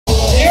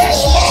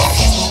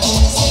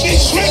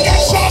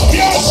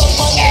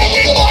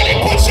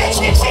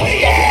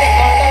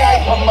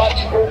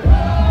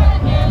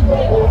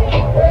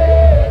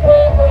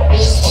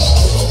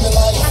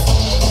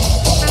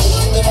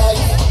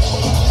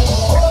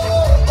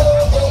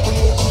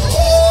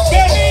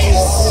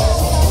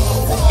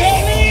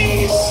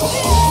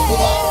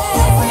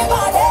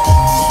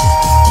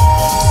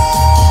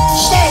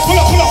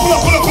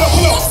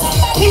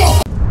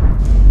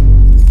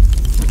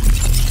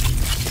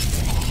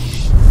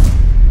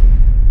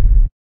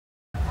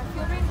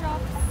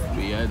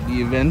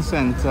Event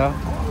Center,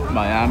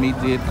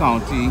 Miami-Dade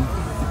County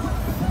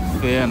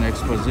Fair and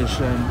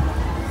Exposition,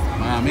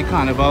 Miami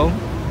Carnival.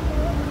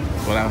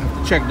 Well, I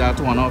have to check that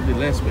one off the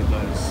list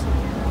because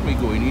we're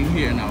going in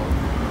here now.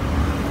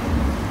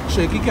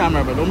 Shaky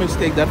camera, but don't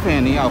mistake that for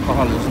any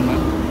alcoholism,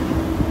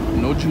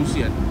 man. No juice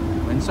yet.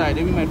 Inside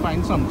there we might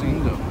find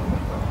something though.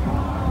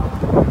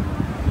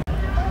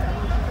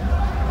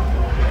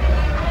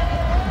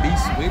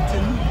 Beast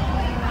waiting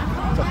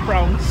to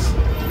pounce.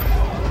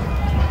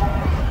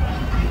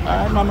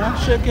 Alright, mama,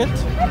 shake it.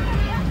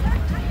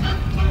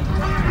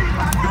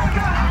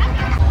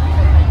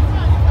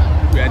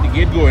 We're at the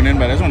gate going in,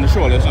 but I just want to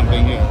show you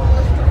something here.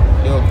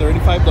 Yo,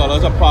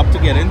 $35 a pop to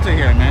get into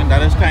here, man.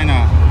 That is kind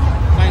of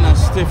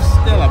stiff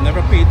still. I've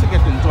never paid to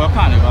get into a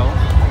carnival.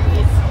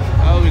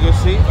 Oh, we go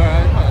see.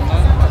 Alright,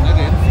 I'm not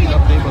getting feel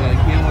up there, but I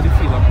can't want to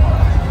feel up.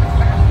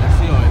 Let's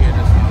see over here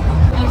this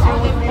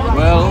time.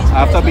 Well,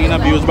 after being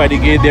abused by the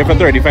gate there for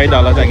 $35,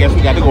 I guess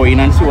we got to go in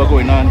and see what's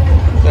going on.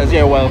 Says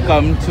you're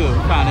welcome to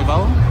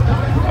Carnival.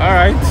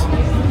 Alright.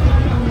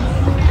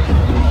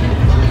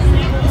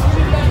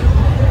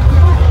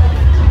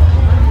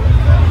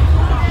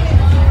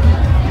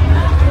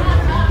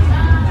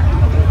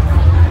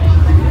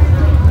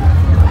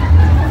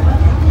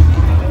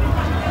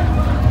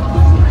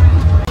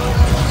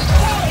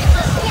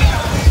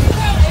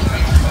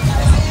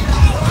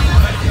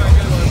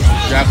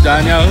 Jack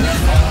Daniels.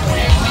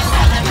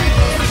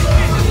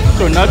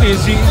 So not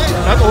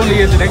only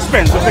is it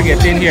expensive to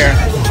get in here.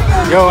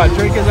 Yo, a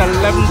drink is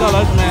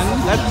 $11,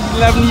 man. That's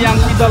 11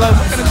 Yankee dollars.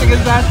 What kind of thing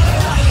is that?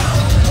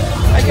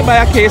 I can buy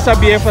a case of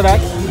beer for that.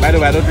 By the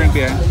way, I don't drink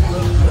beer.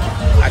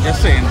 I'm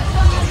just saying.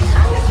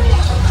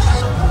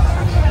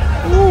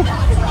 Ooh,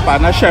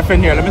 partner chef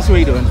in here. Let me see what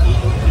you're doing.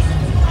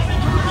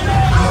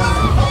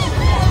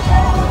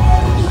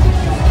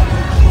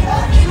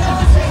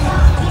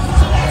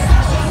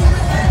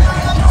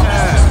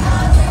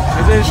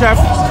 Is it chef?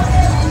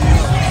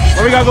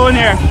 What we got going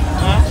here?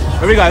 Huh?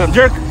 What we got?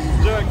 Jerk?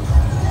 Jerk.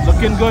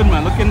 Looking good,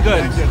 man. Looking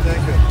good. Thank you,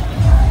 thank you.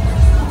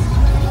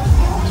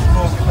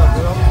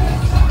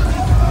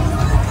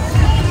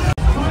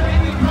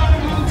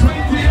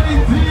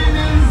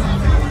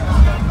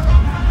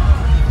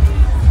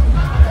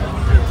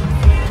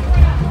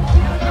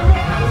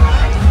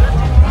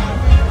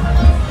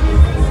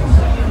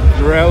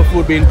 Real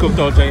food being cooked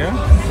out there, yeah?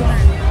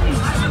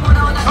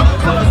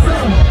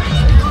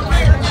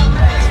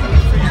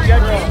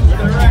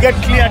 You get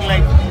cleared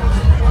like.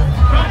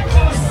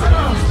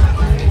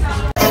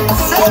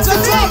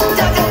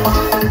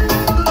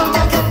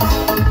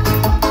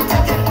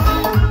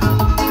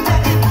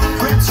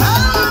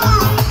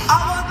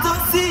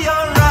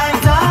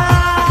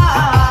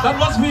 That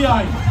was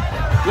behind.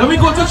 Let me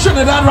go to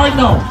Trinidad right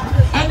now.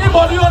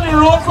 Anybody on the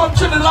road from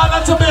Trinidad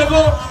and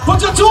Tobago,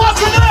 put your two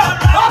hands in there.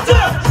 Out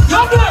there.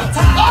 Out there.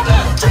 Out there.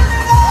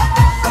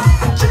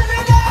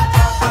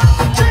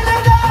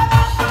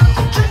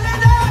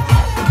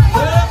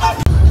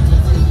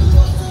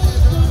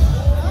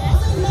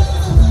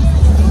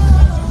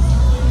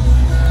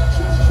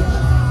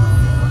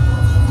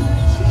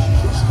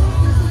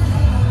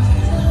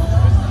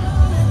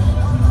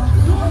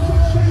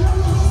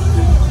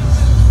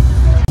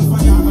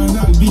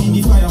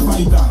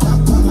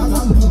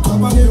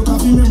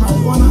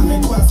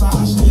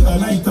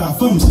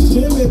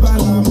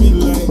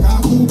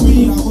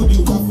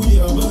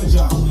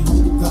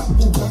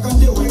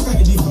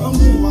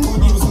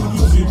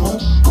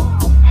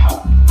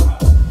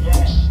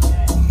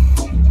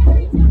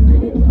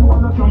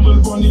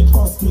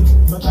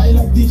 But I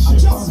like this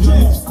shit. I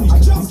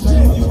just so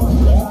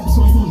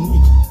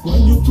unique.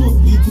 When you talk,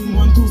 the thing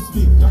want to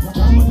speak.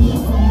 Come on here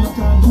from like a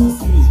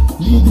goose.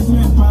 Lead this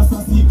man pass a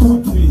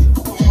secret way.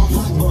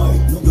 Boy,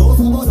 you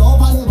from God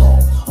over the ball.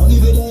 Only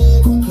the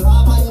day could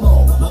clap by the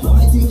ball. But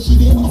I think she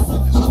be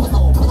awesome.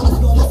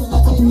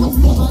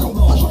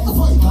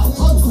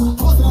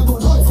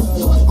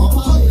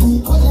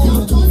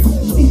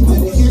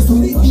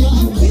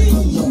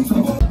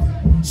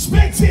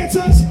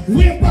 Spectators,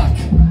 we're back.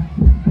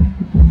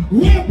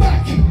 We're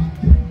back.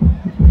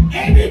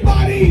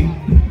 Anybody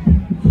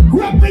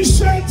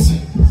represent?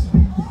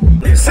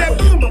 Say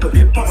boom, say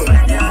boom,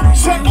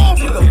 say boom,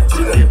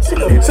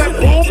 say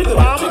boom,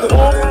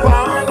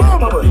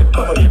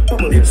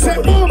 say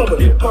boom,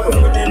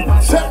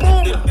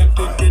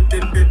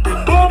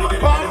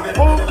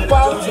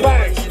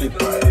 bang.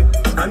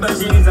 And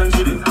she is and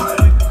she did.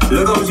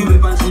 Look how she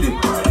did and she did.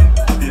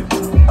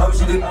 How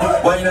she did.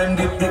 Wine and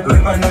dip,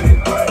 rip and dip.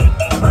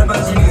 And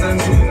she is and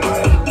she did.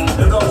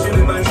 Look how she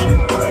did and she did.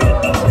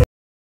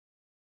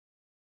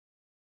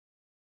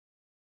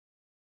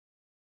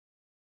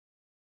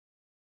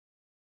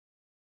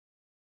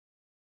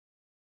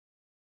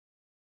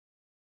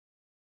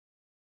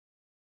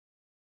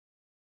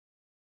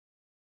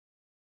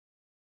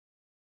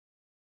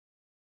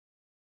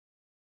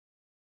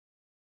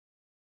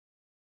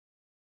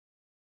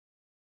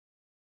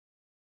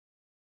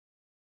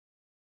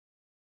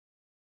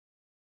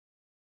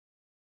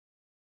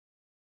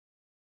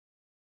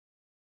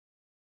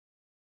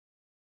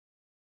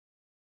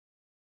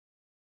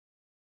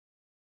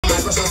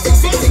 pressure sick,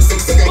 sick, sick, sick,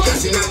 sick. I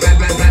catch in a bad,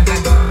 bad, bad,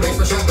 bad. My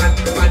pressure bad,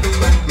 bad,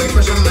 bad. My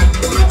pressure mad,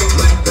 mad,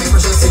 mad. My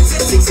pressure sick,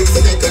 sick, sick, sick,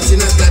 sick. I catch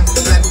in a bad,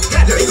 bad.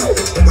 There we go.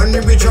 When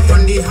the bridge up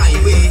on the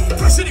highway.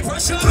 Pressure the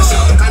pressure.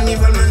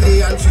 Carnival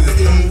Monday and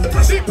Tuesday.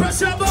 Pressure,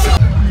 pressure.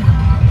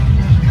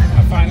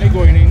 I'm finally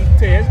going in.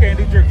 Tehya's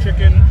getting the jerk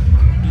chicken.